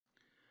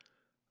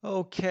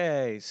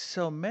Okay,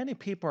 so many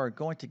people are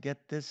going to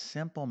get this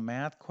simple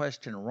math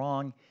question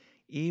wrong,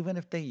 even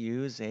if they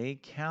use a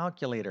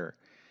calculator.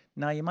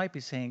 Now, you might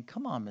be saying,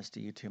 come on,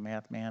 Mr. YouTube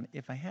Math Man,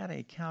 if I had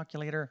a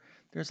calculator,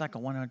 there's like a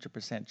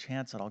 100%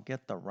 chance that I'll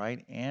get the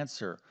right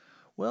answer.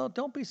 Well,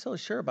 don't be so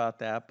sure about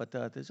that, but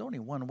there's only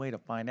one way to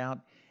find out,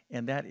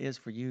 and that is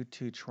for you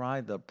to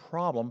try the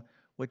problem,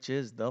 which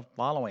is the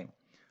following.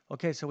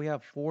 Okay, so we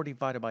have 4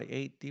 divided by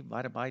 8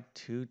 divided by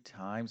 2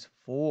 times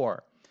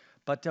 4.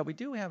 But we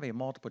do have a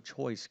multiple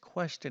choice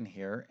question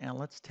here, and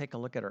let's take a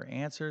look at our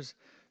answers.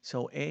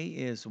 So A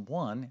is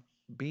 1,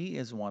 B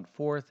is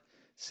 1/4,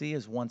 C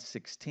is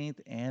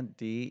 1/16, and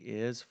D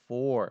is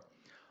 4.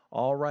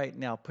 All right,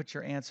 now put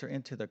your answer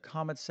into the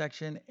comment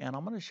section, and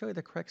I'm going to show you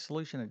the correct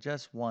solution in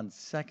just 1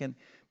 second.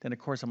 Then, of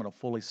course, I'm going to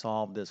fully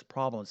solve this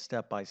problem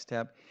step by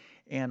step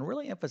and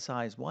really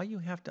emphasize why you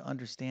have to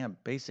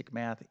understand basic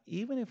math,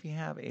 even if you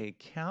have a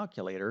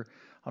calculator.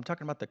 I'm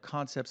talking about the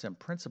concepts and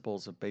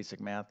principles of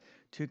basic math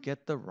to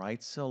get the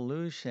right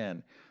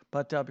solution.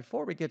 But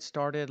before we get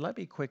started, let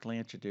me quickly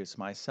introduce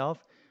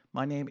myself.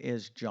 My name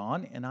is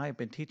John, and I have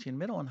been teaching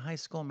middle and high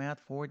school math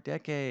for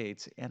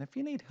decades. And if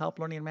you need help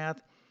learning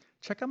math,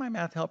 check out my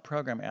math help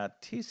program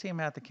at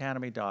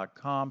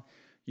tcmathacademy.com.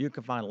 You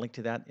can find a link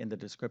to that in the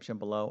description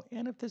below.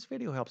 And if this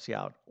video helps you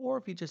out, or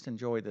if you just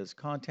enjoy this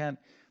content,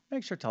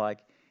 make sure to like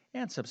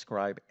and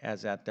subscribe,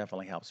 as that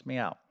definitely helps me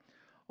out.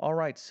 All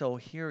right, so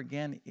here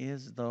again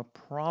is the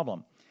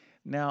problem.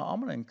 Now, I'm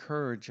going to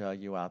encourage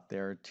you out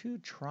there to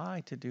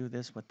try to do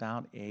this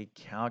without a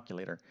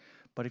calculator.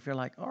 But if you're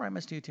like, all right,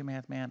 Mr. YouTube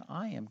Math Man,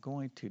 I am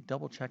going to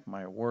double check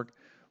my work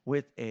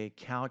with a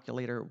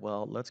calculator,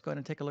 well, let's go ahead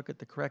and take a look at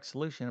the correct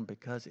solution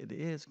because it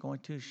is going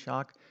to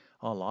shock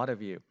a lot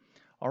of you.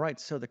 All right,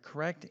 so the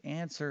correct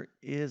answer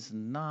is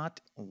not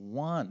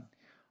 1.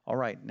 All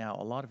right, now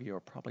a lot of you are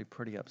probably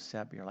pretty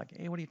upset. You're like,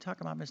 hey, what are you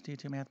talking about, Mr.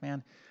 YouTube Math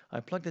Man?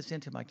 I plugged this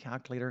into my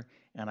calculator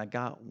and I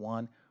got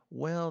 1.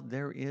 Well,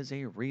 there is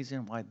a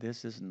reason why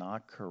this is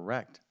not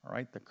correct. All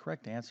right, the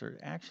correct answer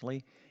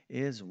actually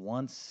is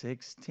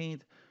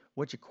 1/16,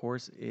 which of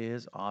course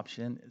is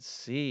option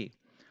C.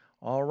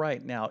 All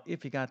right, now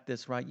if you got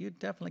this right, you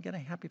definitely get a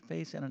happy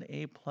face and an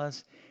A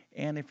plus.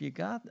 And if you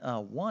got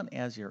 1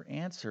 as your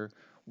answer,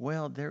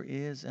 well, there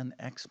is an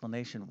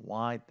explanation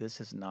why this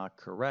is not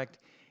correct.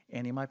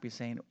 And you might be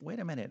saying, wait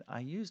a minute, I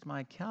used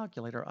my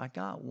calculator, I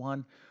got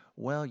 1.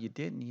 Well, you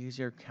didn't use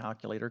your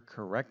calculator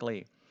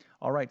correctly.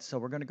 All right, so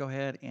we're going to go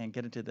ahead and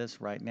get into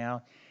this right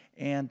now.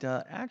 And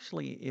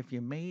actually, if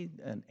you made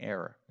an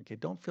error, okay,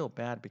 don't feel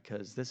bad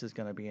because this is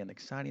going to be an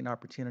exciting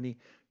opportunity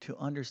to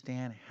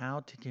understand how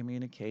to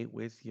communicate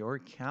with your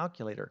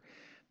calculator.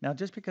 Now,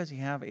 just because you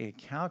have a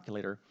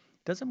calculator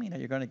doesn't mean that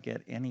you're going to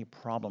get any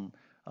problem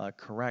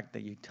correct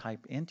that you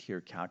type into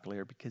your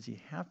calculator because you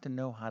have to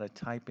know how to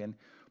type in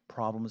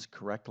problems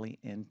correctly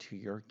into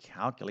your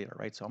calculator,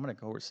 right? So I'm going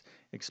to go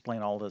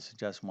explain all this in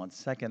just 1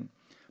 second.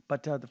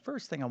 But the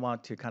first thing I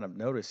want to kind of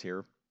notice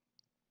here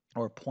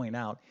or point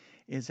out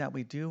is that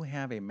we do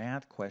have a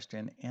math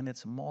question and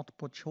it's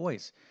multiple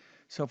choice.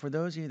 So for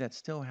those of you that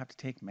still have to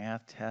take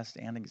math tests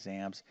and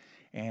exams,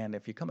 and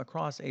if you come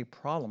across a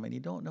problem and you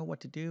don't know what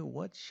to do,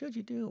 what should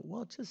you do?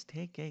 Well, just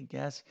take a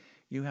guess.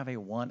 You have a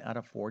 1 out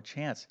of 4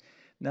 chance.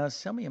 Now,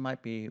 some of you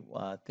might be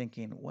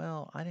thinking,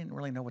 well, I didn't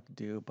really know what to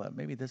do, but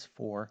maybe this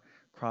 4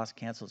 cross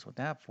cancels with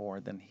that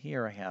 4. Then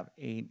here I have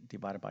 8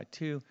 divided by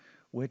 2,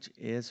 which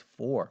is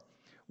 4.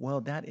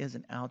 Well, that is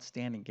an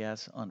outstanding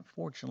guess.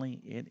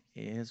 Unfortunately, it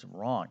is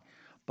wrong.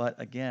 But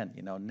again,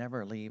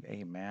 never leave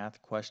a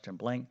math question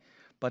blank.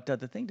 But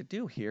the thing to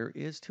do here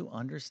is to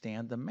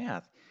understand the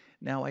math.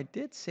 Now, I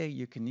did say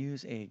you can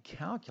use a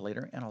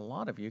calculator, and a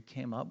lot of you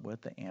came up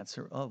with the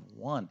answer of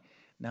 1.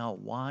 Now,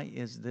 why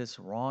is this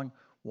wrong?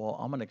 Well,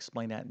 I'm going to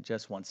explain that in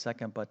just 1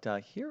 second, but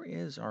here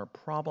is our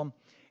problem.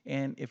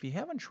 And if you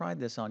haven't tried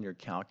this on your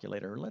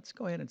calculator, let's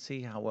go ahead and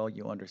see how well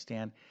you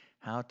understand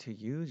how to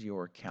use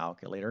your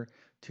calculator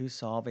to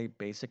solve a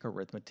basic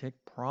arithmetic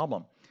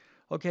problem.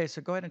 Okay,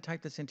 so go ahead and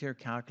type this into your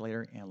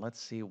calculator and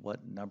let's see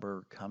what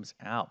number comes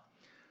out.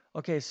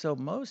 Okay, so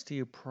most of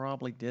you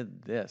probably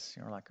did this.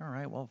 You're like, all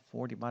right, well,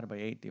 4 divided by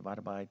 8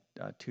 divided by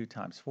 2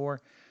 times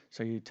 4.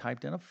 So you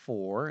typed in a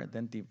 4, and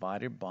then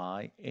divided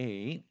by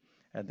 8.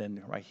 And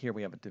then right here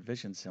we have a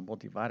division symbol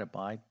divided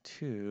by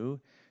 2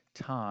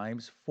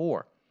 times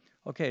 4.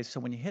 Okay, so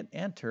when you hit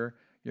enter,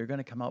 you're going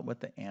to come out with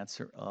the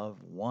answer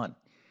of 1.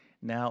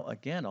 Now,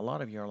 again, a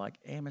lot of you are like,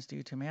 hey, Mr.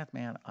 YouTube Math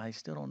Man, I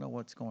still don't know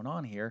what's going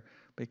on here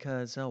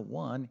because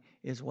 1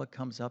 is what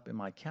comes up in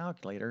my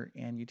calculator,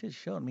 and you just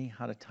showed me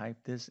how to type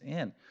this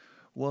in.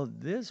 Well,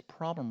 this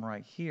problem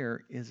right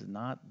here is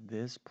not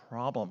this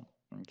problem,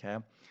 okay?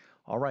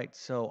 All right,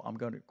 so I'm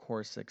going to, of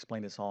course,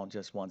 explain this all in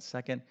just 1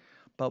 second.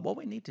 But what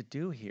we need to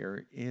do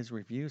here is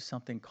review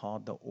something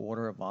called the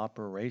order of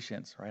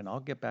operations, right? And I'll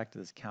get back to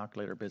this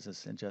calculator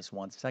business in just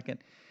 1 second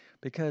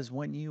because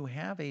when you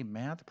have a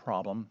math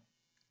problem,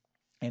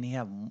 and you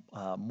have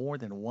more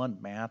than one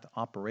math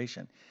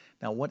operation.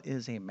 Now, what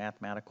is a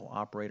mathematical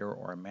operator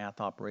or a math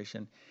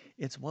operation?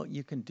 It's what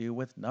you can do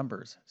with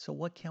numbers. So,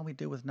 what can we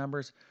do with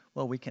numbers?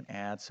 Well, we can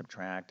add,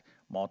 subtract,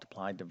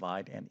 multiply,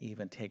 divide, and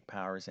even take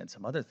powers and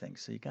some other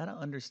things. So, you got to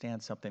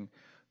understand something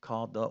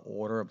called the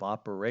order of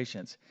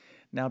operations.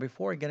 Now,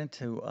 before I get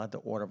into the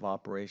order of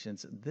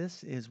operations,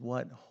 this is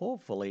what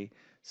hopefully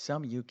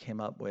some of you came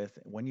up with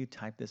when you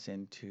type this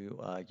into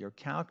your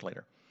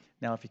calculator.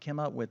 Now, if you came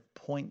up with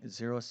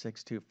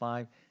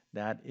 0.0625,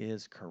 that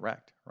is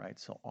correct, right?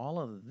 So all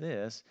of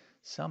this,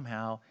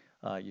 somehow,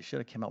 you should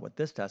have come up with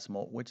this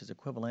decimal, which is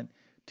equivalent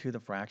to the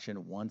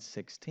fraction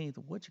 1/16,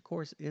 which of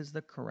course is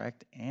the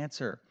correct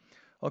answer.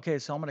 Okay,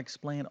 so I'm going to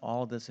explain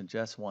all of this in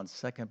just 1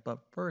 second, but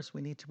first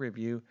we need to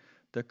review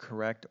the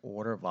correct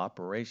order of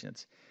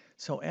operations.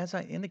 So as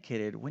I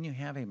indicated, when you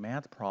have a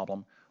math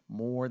problem,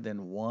 more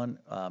than one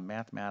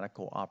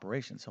mathematical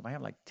operation. So if I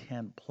have like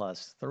 10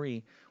 plus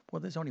 3,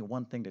 well, there's only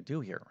one thing to do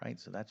here, right?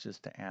 So that's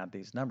just to add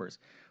these numbers.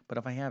 But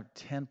if I have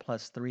 10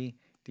 plus 3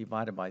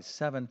 divided by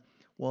 7,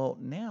 well,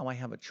 now I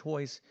have a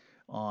choice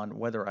on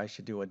whether I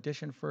should do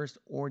addition first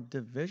or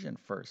division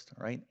first,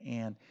 right?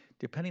 And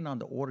depending on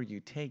the order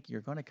you take,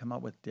 you're going to come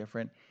up with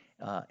different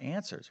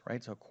answers,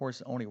 right? So, of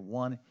course, only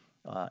one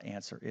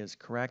answer is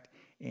correct,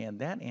 and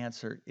that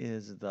answer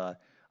is the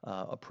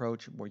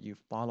approach where you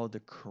follow the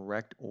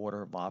correct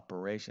order of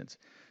operations.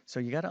 So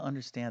you got to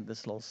understand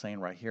this little saying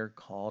right here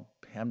called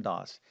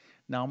PEMDAS.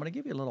 Now I'm going to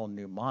give you a little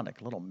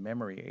mnemonic, a little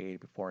memory aid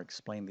before I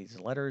explain these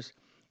letters,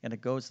 and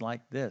it goes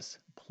like this.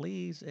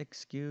 Please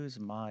excuse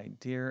my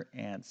dear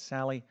Aunt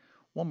Sally.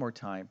 One more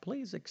time.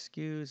 Please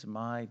excuse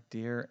my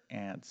dear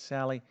Aunt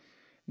Sally.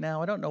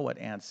 Now, I don't know what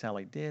Aunt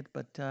Sally did,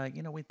 but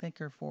we thank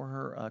her for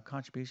her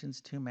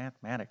contributions to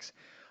mathematics.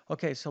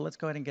 Okay, so let's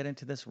go ahead and get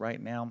into this right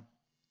now.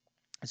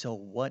 So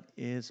what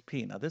is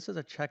P? Now this is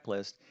a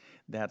checklist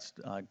that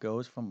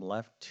goes from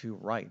left to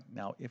right.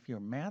 Now if your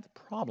math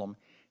problem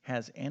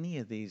has any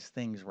of these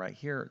things right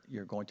here,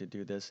 you're going to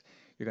do this.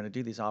 You're going to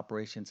do these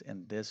operations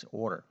in this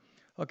order.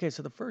 Okay,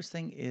 so the first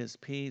thing is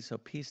P. So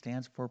P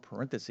stands for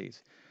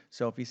parentheses.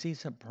 So if you see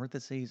some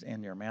parentheses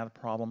in your math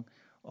problem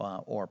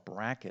or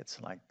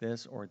brackets like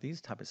this or these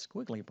type of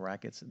squiggly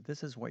brackets,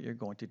 this is what you're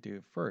going to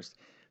do first.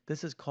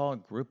 This is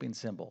called grouping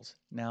symbols.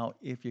 Now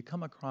if you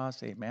come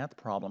across a math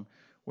problem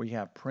where you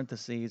have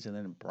parentheses and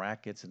then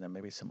brackets and then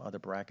maybe some other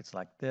brackets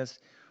like this.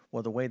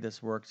 Well, the way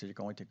this works is you're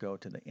going to go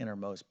to the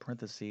innermost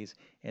parentheses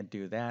and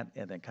do that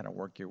and then kind of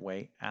work your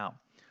way out.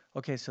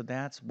 Okay, so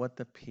that's what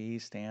the P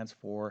stands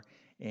for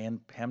in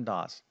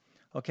PEMDAS.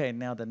 Okay,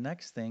 now the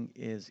next thing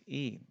is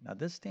E. Now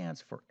this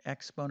stands for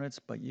exponents,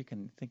 but you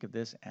can think of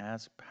this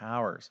as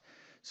powers.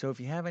 So if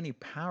you have any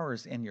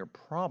powers in your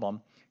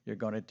problem, you're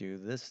going to do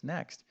this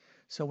next.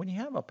 So when you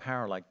have a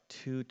power like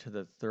 2 to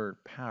the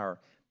third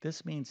power,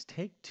 this means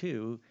take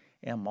 2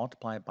 and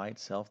multiply it by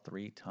itself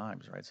 3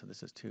 times, right? So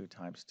this is 2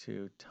 times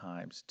 2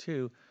 times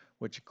 2,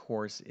 which of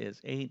course is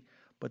 8.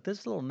 But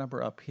this little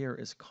number up here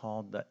is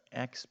called the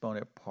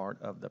exponent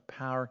part of the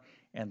power,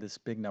 and this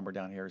big number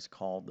down here is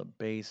called the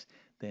base.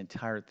 The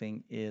entire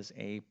thing is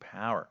a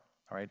power,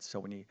 all right? So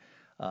when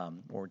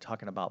we're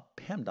talking about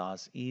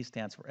PEMDAS, E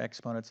stands for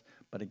exponents,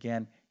 but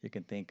again, you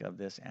can think of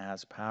this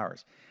as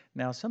powers.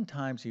 Now,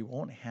 sometimes you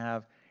won't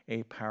have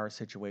a power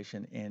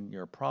situation in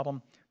your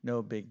problem.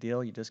 No big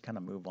deal. You just kind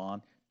of move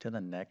on to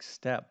the next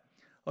step.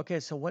 Okay,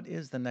 so what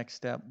is the next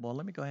step? Well,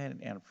 let me go ahead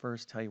and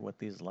first tell you what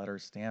these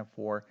letters stand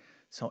for.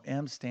 So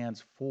M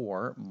stands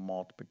for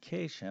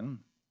multiplication,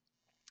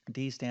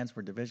 D stands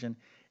for division,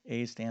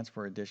 A stands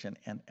for addition,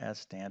 and S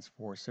stands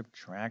for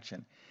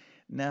subtraction.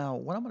 Now,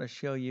 what I'm going to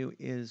show you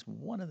is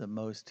one of the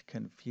most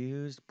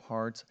confused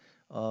parts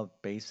of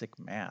basic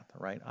math,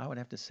 right? I would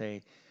have to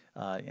say,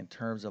 in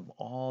terms of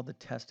all the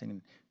testing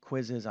and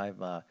quizzes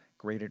I've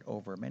graded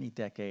over many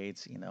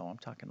decades, I'm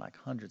talking like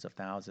hundreds of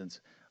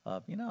thousands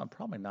of, I'm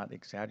probably not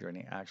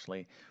exaggerating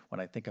actually when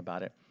I think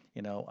about it.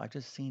 I've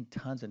just seen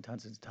tons and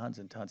tons and tons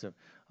and tons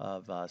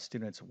of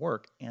students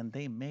work, and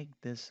they make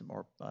this,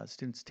 or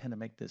students tend to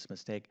make this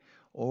mistake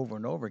over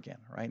and over again,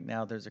 right?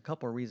 Now, there's a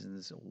couple of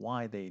reasons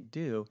why they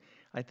do.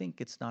 I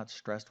think it's not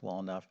stressed well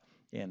enough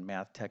in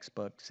math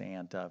textbooks,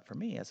 and for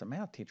me as a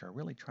math teacher, I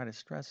really try to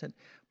stress it,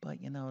 but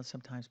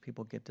sometimes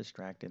people get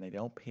distracted and they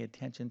don't pay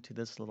attention to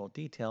this little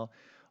detail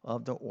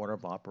of the order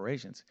of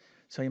operations.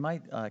 So you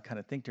might kind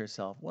of think to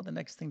yourself, well, the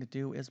next thing to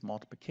do is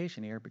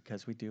multiplication here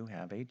because we do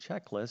have a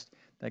checklist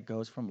that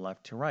goes from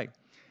left to right.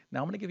 Now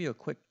I'm going to give you a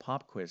quick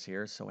pop quiz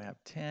here. So we have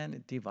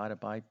 10 divided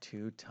by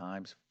 2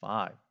 times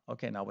 5.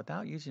 Okay, now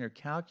without using your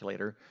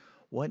calculator,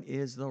 what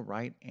is the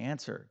right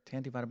answer?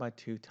 10 divided by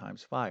 2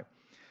 times 5.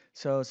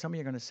 So some of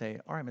you are going to say,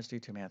 all right, Mr.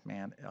 YouTube Math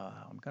Man,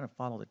 I'm going to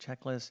follow the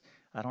checklist.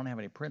 I don't have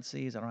any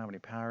parentheses. I don't have any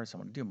powers. So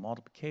I'm going to do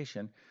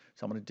multiplication.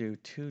 So I'm going to do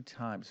 2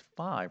 times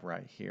 5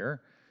 right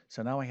here.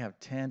 So now I have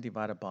 10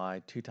 divided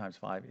by 2 times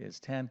 5 is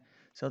 10.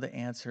 So the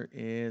answer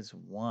is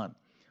 1.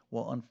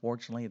 Well,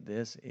 unfortunately,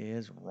 this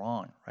is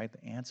wrong, right?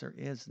 The answer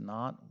is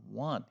not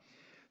 1.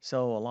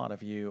 So a lot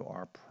of you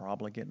are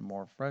probably getting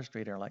more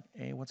frustrated, like,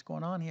 hey, what's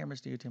going on here,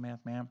 Mr. YouTube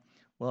Math Man?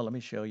 Well, let me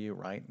show you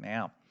right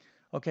now.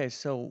 Okay,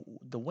 so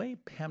the way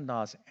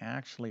PEMDAS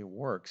actually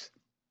works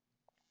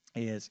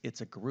is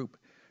it's a group.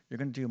 You're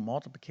going to do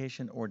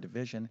multiplication or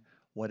division,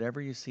 whatever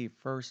you see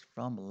first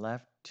from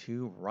left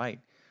to right.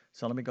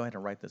 So let me go ahead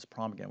and write this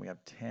problem again. We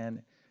have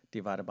 10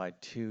 divided by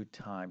 2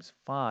 times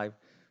 5.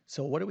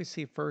 So what do we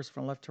see first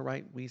from left to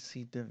right? We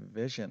see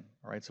division.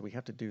 All right, so we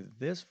have to do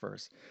this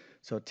first.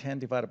 So 10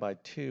 divided by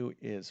 2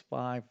 is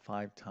 5.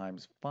 5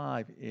 times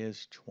 5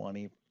 is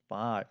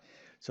 25.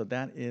 So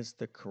that is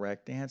the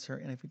correct answer.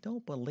 And if you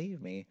don't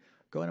believe me,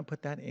 go ahead and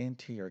put that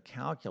into your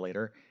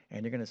calculator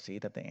and you're going to see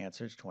that the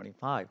answer is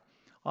 25.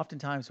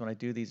 Oftentimes when I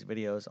do these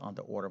videos on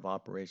the order of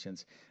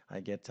operations, I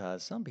get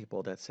some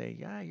people that say,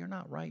 yeah, you're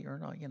not right. You're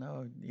not,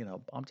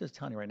 I'm just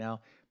telling you right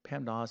now,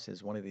 PEMDAS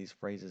is one of these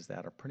phrases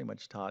that are pretty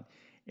much taught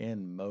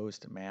in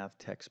most math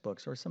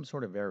textbooks or some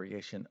sort of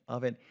variation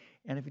of it.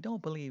 And if you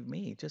don't believe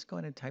me, just go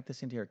ahead and type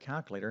this into your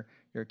calculator.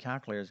 Your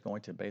calculator is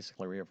going to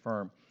basically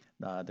reaffirm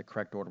the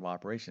correct order of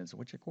operations,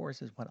 which of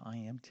course is what I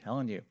am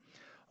telling you.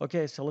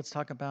 Okay, so let's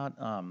talk about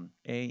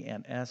A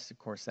and S. Of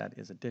course, that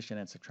is addition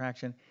and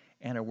subtraction,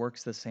 and it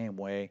works the same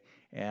way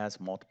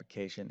as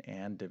multiplication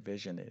and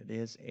division. It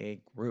is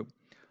a group.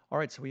 All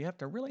right, so we have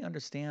to really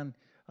understand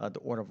the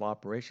order of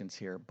operations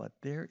here, but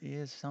there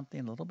is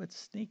something a little bit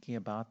sneaky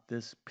about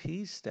this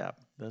P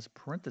step, this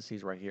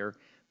parentheses right here,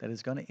 that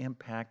is going to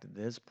impact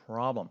this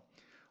problem.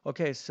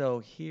 Okay, so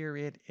here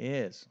it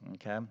is,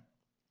 okay?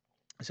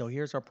 So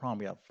here's our problem.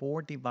 We have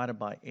 4 divided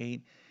by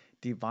 8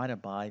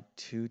 divided by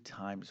 2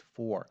 times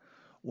 4.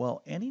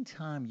 Well,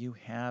 anytime you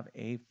have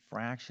a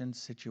fraction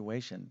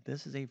situation,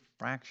 this is a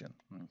fraction,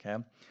 okay?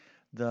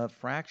 The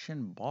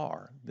fraction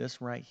bar,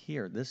 this right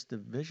here, this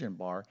division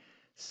bar,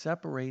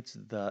 separates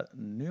the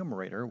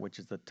numerator, which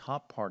is the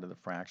top part of the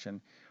fraction,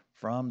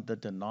 from the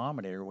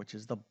denominator, which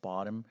is the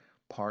bottom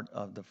part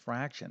of the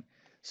fraction.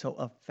 So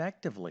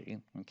effectively,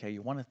 okay,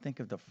 you want to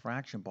think of the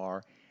fraction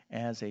bar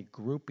as a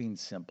grouping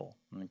symbol,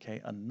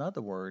 okay? In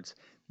other words,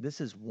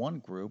 this is one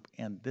group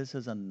and this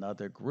is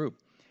another group.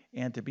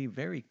 And to be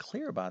very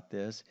clear about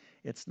this,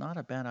 it's not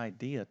a bad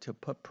idea to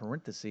put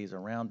parentheses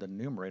around the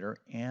numerator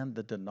and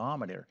the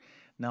denominator.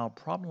 Now, a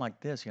problem like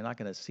this, you're not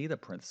going to see the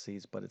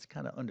parentheses, but it's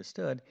kind of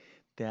understood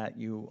that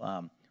you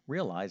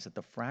realize that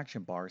the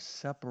fraction bar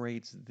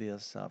separates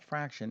this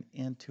fraction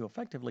into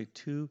effectively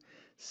two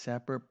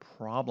separate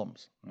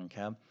problems,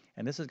 okay?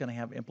 And this is going to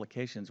have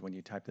implications when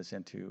you type this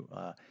into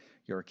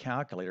your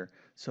calculator.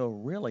 So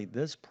really,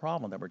 this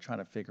problem that we're trying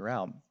to figure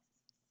out,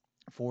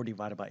 4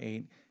 divided by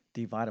 8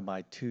 divided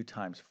by 2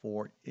 times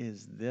 4,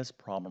 is this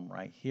problem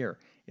right here.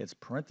 It's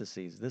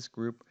parentheses, this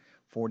group,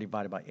 4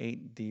 divided by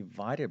 8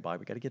 divided by,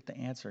 we got to get the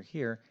answer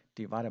here,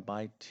 divided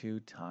by 2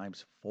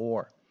 times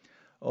 4.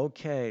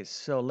 Okay,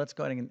 so let's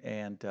go ahead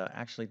and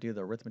actually do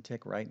the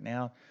arithmetic right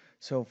now.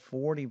 So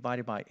 4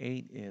 divided by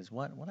 8 is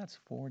what? Well, that's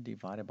 4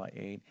 divided by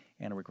 8,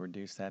 and we can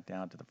reduce that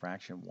down to the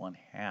fraction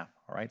 1/2.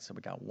 All right, so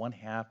we got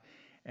 1/2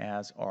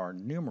 as our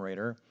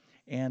numerator,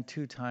 and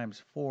 2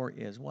 times 4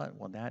 is what?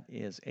 Well, that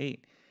is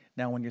 8.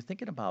 Now, when you're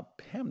thinking about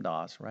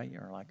PEMDAS, right,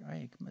 you're like,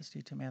 hey, let's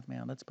do 2 math,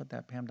 man. Let's put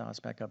that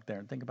PEMDAS back up there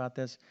and think about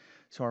this.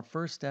 So our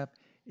first step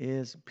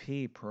is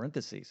P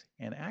parentheses,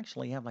 and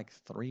actually you have like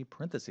 3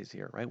 parentheses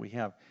here, right? We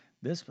have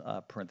this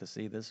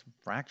parenthesis, this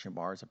fraction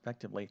bar is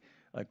effectively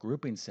a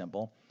grouping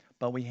symbol,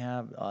 but we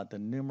have the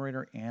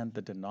numerator and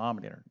the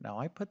denominator. Now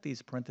I put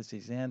these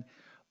parentheses in,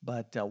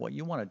 but what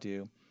you want to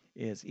do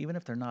is even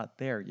if they're not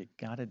there, you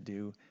got to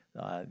do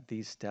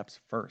these steps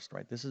first,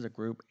 right? This is a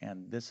group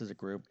and this is a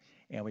group,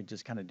 and we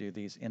just kind of do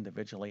these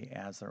individually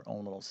as their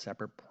own little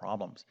separate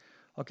problems.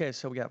 Okay,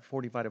 so we got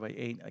 4 divided by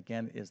 8,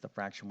 again, is the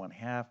fraction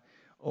 1/2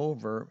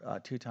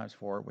 over 2 times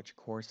 4, which of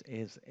course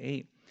is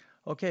 8.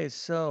 Okay,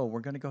 so we're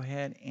going to go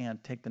ahead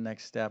and take the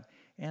next step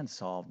and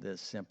solve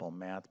this simple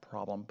math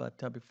problem. But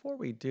before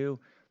we do,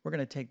 we're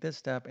going to take this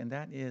step, and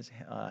that is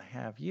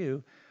have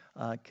you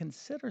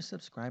consider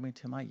subscribing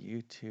to my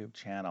YouTube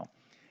channel.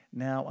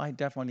 Now, I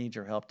definitely need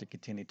your help to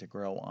continue to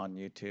grow on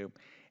YouTube.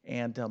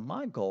 And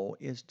my goal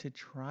is to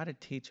try to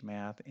teach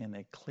math in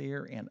a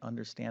clear and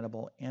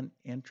understandable and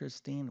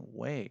interesting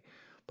way.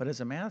 But as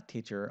a math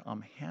teacher,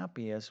 I'm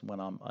happiest when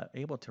I'm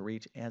able to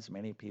reach as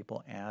many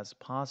people as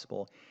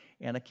possible.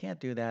 And I can't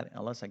do that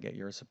unless I get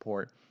your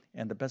support.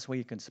 And the best way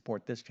you can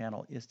support this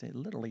channel is to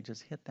literally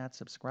just hit that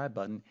subscribe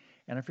button.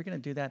 And if you're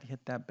going to do that,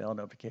 hit that bell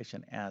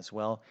notification as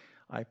well.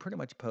 I pretty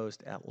much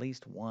post at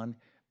least one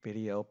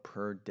video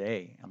per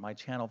day. And my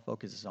channel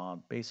focuses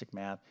on basic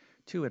math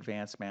to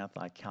advanced math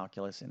like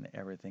calculus and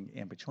everything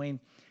in between.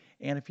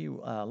 And if you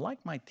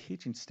like my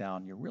teaching style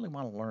and you really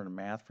want to learn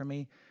math from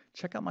me,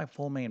 check out my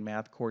full main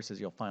math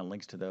courses. You'll find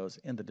links to those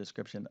in the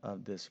description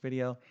of this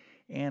video.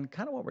 And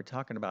kind of what we're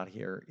talking about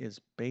here is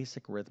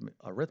basic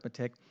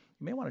arithmetic.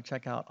 You may want to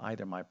check out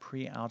either my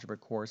pre-algebra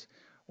course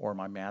or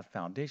my math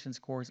foundations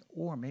course,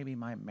 or maybe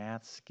my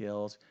math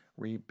skills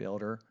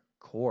rebuilder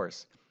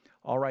course.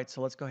 All right,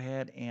 so let's go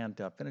ahead and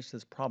finish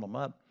this problem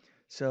up.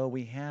 So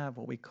we have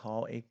what we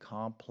call a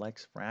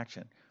complex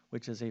fraction,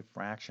 which is a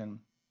fraction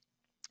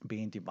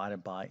being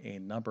divided by a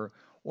number,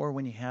 or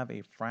when you have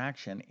a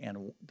fraction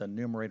and the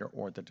numerator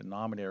or the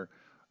denominator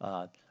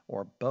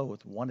or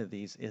both, one of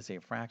these is a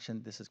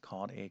fraction, this is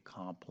called a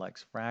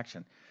complex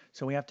fraction.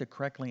 So we have to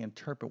correctly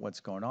interpret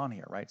what's going on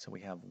here, right? So we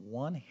have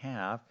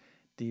 1/2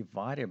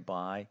 divided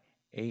by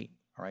 8.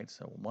 All right,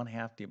 so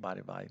 1/2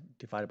 divided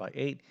by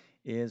 8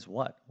 is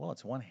what? Well,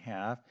 it's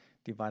 1/2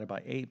 divided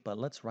by 8, but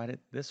let's write it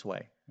this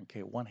way.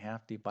 Okay,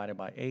 1/2 divided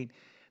by 8.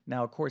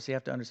 Now, of course, you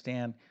have to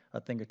understand a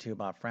thing or two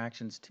about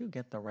fractions to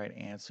get the right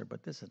answer,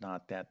 but this is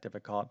not that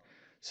difficult.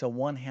 So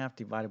 1/2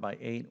 divided by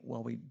 8,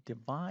 well, we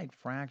divide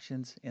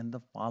fractions in the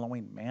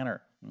following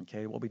manner.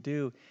 Okay, what we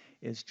do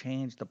is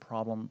change the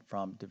problem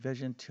from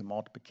division to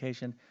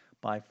multiplication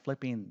by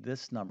flipping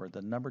this number,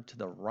 the number to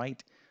the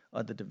right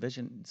of the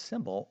division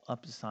symbol,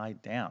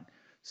 upside down.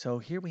 So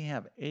here we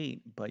have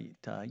 8, but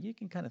you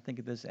can kind of think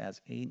of this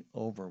as 8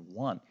 over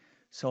 1.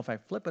 So if I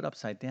flip it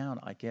upside down,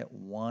 I get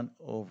 1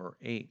 over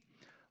 8.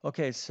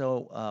 Okay,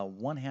 so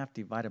 1/2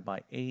 divided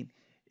by 8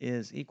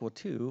 is equal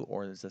to,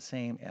 or is the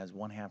same as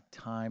 1/2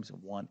 times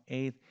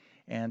 1/8.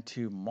 And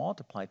to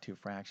multiply two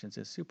fractions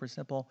is super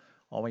simple.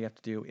 All we have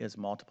to do is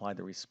multiply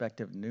the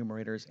respective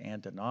numerators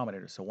and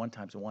denominators. So 1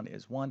 times 1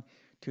 is 1,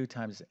 2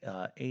 times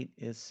 8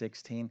 is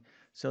 16.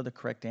 So the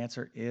correct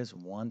answer is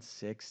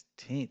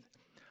 1/16.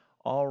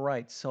 All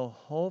right, so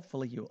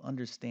hopefully you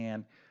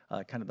understand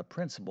kind of the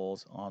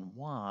principles on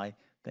why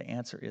the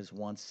answer is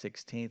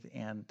 1/16.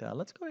 And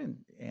let's go ahead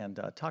and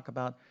talk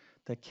about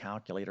the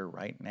calculator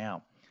right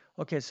now.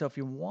 Okay, so if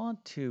you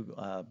want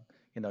to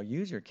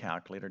use your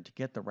calculator to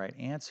get the right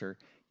answer,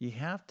 you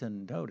have to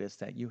notice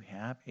that you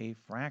have a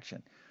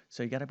fraction.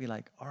 So you got to be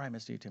like, all right,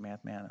 Mr. YouTube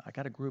Math Man, I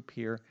got a group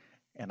here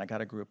and I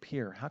got a group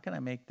here. How can I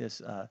make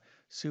this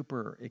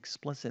super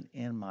explicit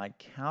in my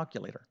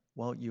calculator?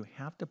 Well, you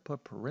have to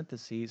put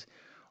parentheses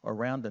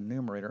around the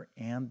numerator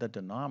and the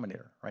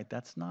denominator, right?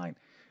 That's not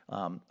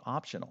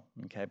optional,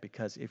 okay?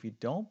 Because if you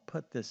don't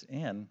put this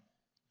in,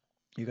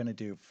 you're going to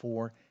do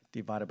 4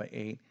 divided by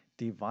 8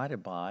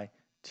 divided by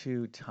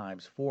 2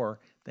 times 4.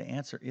 The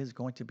answer is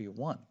going to be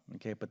 1,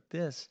 okay? But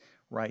this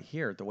right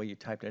here, the way you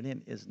typed it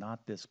in, is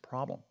not this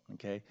problem,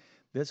 okay?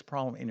 This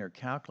problem in your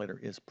calculator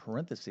is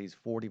parentheses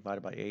 4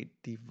 divided by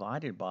 8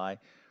 divided by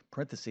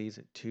parentheses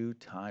 2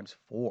 times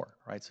 4,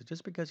 right? So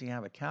just because you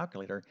have a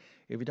calculator,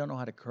 if you don't know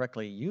how to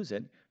correctly use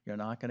it, you're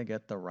not going to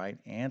get the right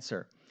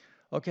answer.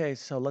 Okay,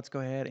 so let's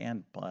go ahead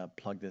and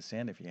plug this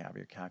in. If you have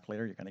your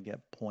calculator, you're going to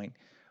get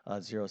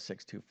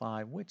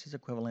 0.0625, which is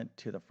equivalent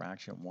to the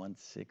fraction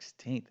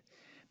 1/16.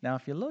 Now,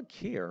 if you look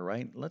here,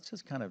 right, let's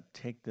just kind of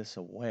take this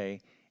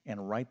away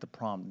and write the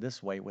problem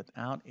this way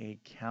without a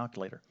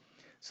calculator.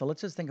 So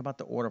let's just think about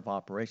the order of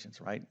operations,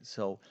 right?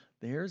 So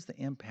there's the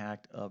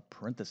impact of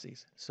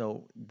parentheses.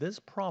 So this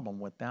problem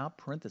without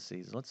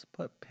parentheses, let's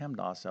put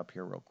PEMDAS up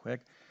here real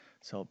quick.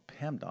 So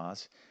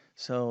PEMDAS.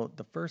 So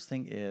the first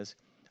thing is,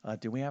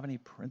 do we have any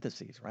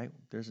parentheses, right?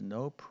 There's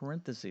no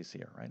parentheses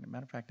here, right? As a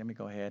matter of fact, let me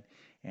go ahead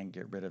and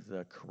get rid of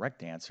the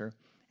correct answer.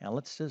 And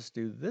let's just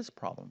do this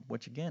problem,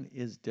 which again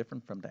is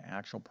different from the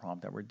actual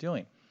problem that we're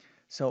doing.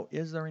 So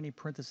is there any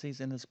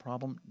parentheses in this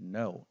problem?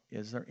 No.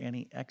 Is there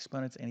any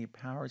exponents, any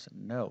powers?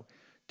 No.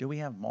 Do we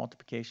have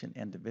multiplication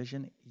and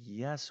division?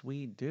 Yes,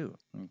 we do.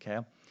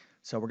 Okay.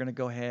 So we're going to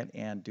go ahead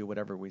and do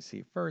whatever we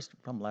see first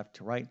from left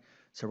to right.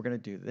 So we're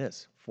going to do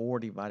this. 4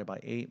 divided by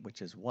 8,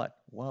 which is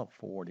what? Well,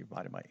 4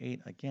 divided by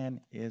 8,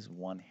 again, is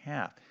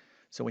 1/2.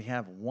 So we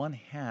have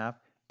 1/2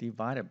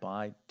 divided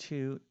by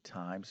 2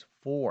 times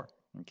 4.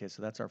 Okay,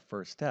 so that's our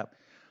first step.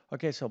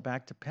 Okay, so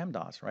back to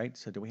PEMDAS, right?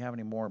 So do we have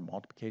any more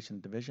multiplication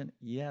and division?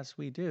 Yes,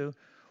 we do.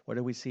 What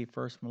do we see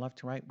first from left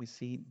to right? We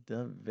see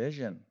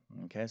division.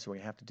 Okay, so we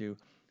have to do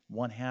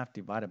 1/2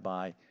 divided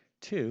by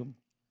 2,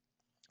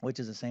 which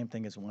is the same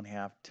thing as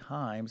 1/2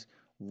 times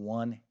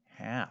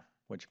 1/2,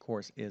 which of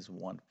course is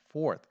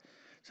 1/4.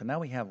 So now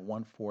we have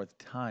 1/4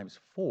 times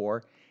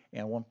 4,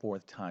 and 1/4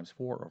 times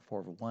 4, or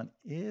 4 over 1,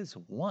 is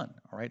 1.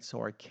 All right, so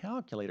our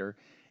calculator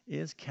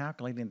is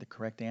calculating the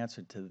correct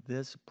answer to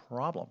this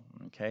problem,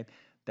 okay?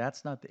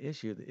 That's not the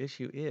issue. The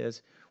issue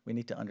is we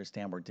need to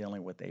understand we're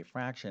dealing with a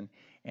fraction,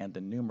 and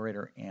the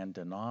numerator and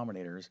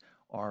denominators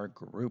are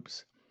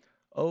groups.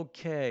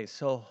 Okay,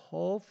 so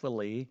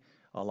hopefully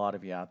a lot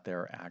of you out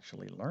there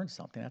actually learned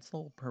something. That's the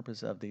whole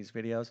purpose of these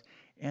videos.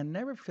 And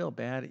never feel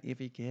bad if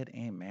you get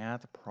a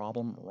math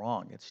problem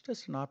wrong. It's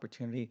just an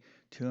opportunity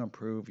to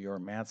improve your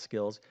math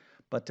skills.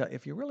 But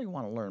if you really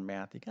want to learn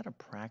math, you got to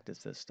practice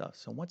this stuff.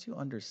 So once you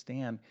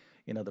understand,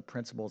 the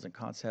principles and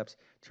concepts,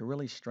 to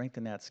really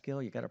strengthen that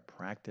skill, you got to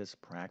practice,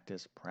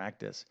 practice,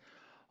 practice.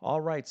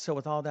 All right, so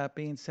with all that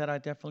being said, I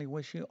definitely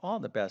wish you all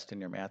the best in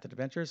your math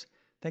adventures.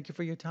 Thank you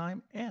for your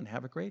time and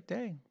have a great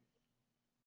day.